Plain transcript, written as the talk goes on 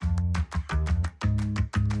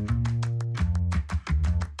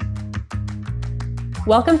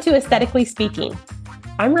Welcome to Aesthetically Speaking.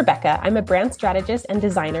 I'm Rebecca. I'm a brand strategist and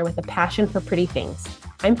designer with a passion for pretty things.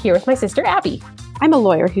 I'm here with my sister, Abby. I'm a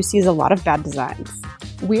lawyer who sees a lot of bad designs.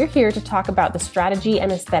 We're here to talk about the strategy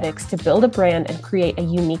and aesthetics to build a brand and create a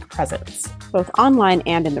unique presence, both online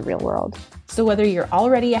and in the real world. So whether you're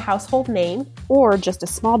already a household name or just a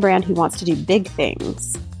small brand who wants to do big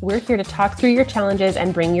things, we're here to talk through your challenges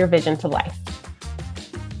and bring your vision to life.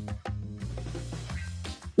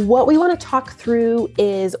 What we want to talk through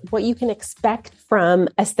is what you can expect from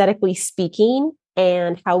Aesthetically Speaking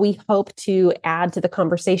and how we hope to add to the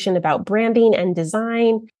conversation about branding and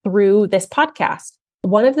design through this podcast.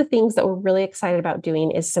 One of the things that we're really excited about doing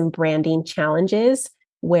is some branding challenges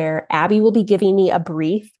where Abby will be giving me a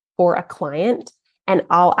brief for a client and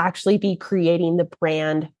I'll actually be creating the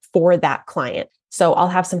brand for that client. So I'll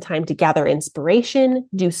have some time to gather inspiration,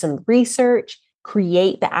 do some research,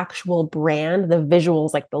 create the actual brand, the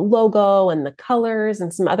visuals like the logo and the colors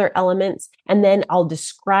and some other elements. And then I'll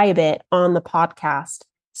describe it on the podcast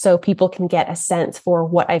so people can get a sense for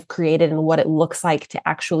what I've created and what it looks like to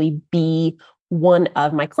actually be one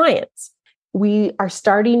of my clients. We are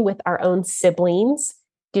starting with our own siblings,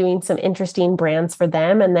 doing some interesting brands for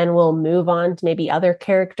them, and then we'll move on to maybe other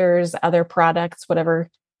characters, other products, whatever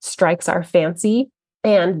strikes our fancy.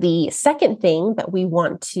 And the second thing that we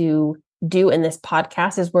want to do in this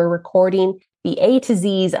podcast is we're recording the A to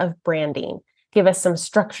Z's of branding, give us some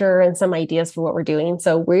structure and some ideas for what we're doing.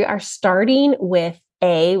 So we are starting with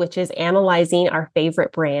A, which is analyzing our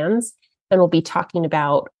favorite brands. And we'll be talking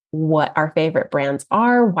about what our favorite brands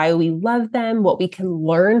are, why we love them, what we can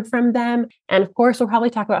learn from them. And of course, we'll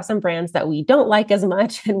probably talk about some brands that we don't like as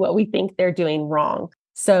much and what we think they're doing wrong.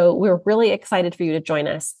 So we're really excited for you to join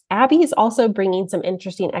us. Abby is also bringing some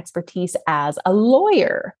interesting expertise as a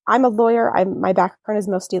lawyer. I'm a lawyer. My background is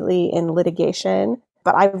mostly in litigation,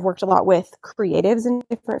 but I've worked a lot with creatives in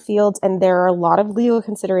different fields. And there are a lot of legal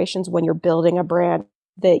considerations when you're building a brand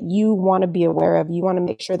that you want to be aware of. You want to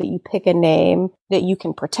make sure that you pick a name that you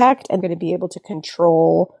can protect and going to be able to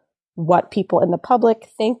control what people in the public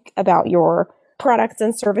think about your products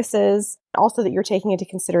and services. Also that you're taking into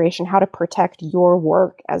consideration how to protect your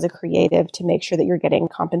work as a creative to make sure that you're getting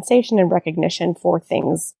compensation and recognition for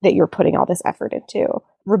things that you're putting all this effort into.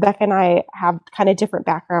 Rebecca and I have kind of different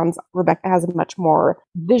backgrounds. Rebecca has a much more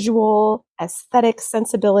visual, aesthetic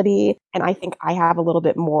sensibility, and I think I have a little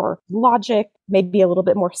bit more logic, maybe a little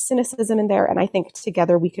bit more cynicism in there. And I think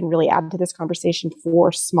together we can really add to this conversation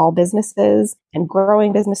for small businesses and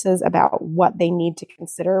growing businesses about what they need to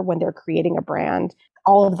consider when they're creating a brand.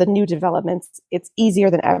 All of the new developments, it's easier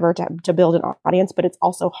than ever to build an audience, but it's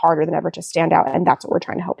also harder than ever to stand out. And that's what we're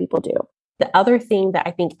trying to help people do. The other thing that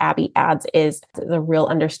I think Abby adds is the real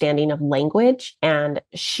understanding of language. And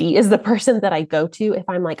she is the person that I go to if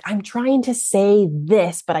I'm like, I'm trying to say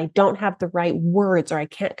this, but I don't have the right words or I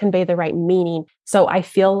can't convey the right meaning. So I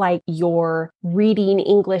feel like your reading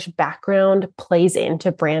English background plays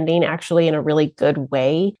into branding actually in a really good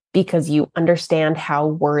way because you understand how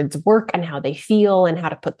words work and how they feel and how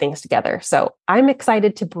to put things together. So I'm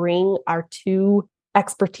excited to bring our two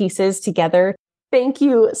expertises together. Thank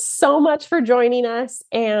you so much for joining us,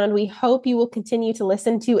 and we hope you will continue to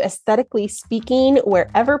listen to Aesthetically Speaking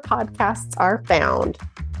wherever podcasts are found.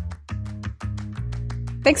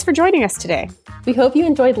 Thanks for joining us today. We hope you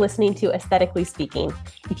enjoyed listening to Aesthetically Speaking.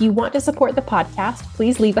 If you want to support the podcast,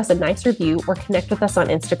 please leave us a nice review or connect with us on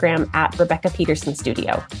Instagram at Rebecca Peterson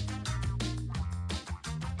Studio.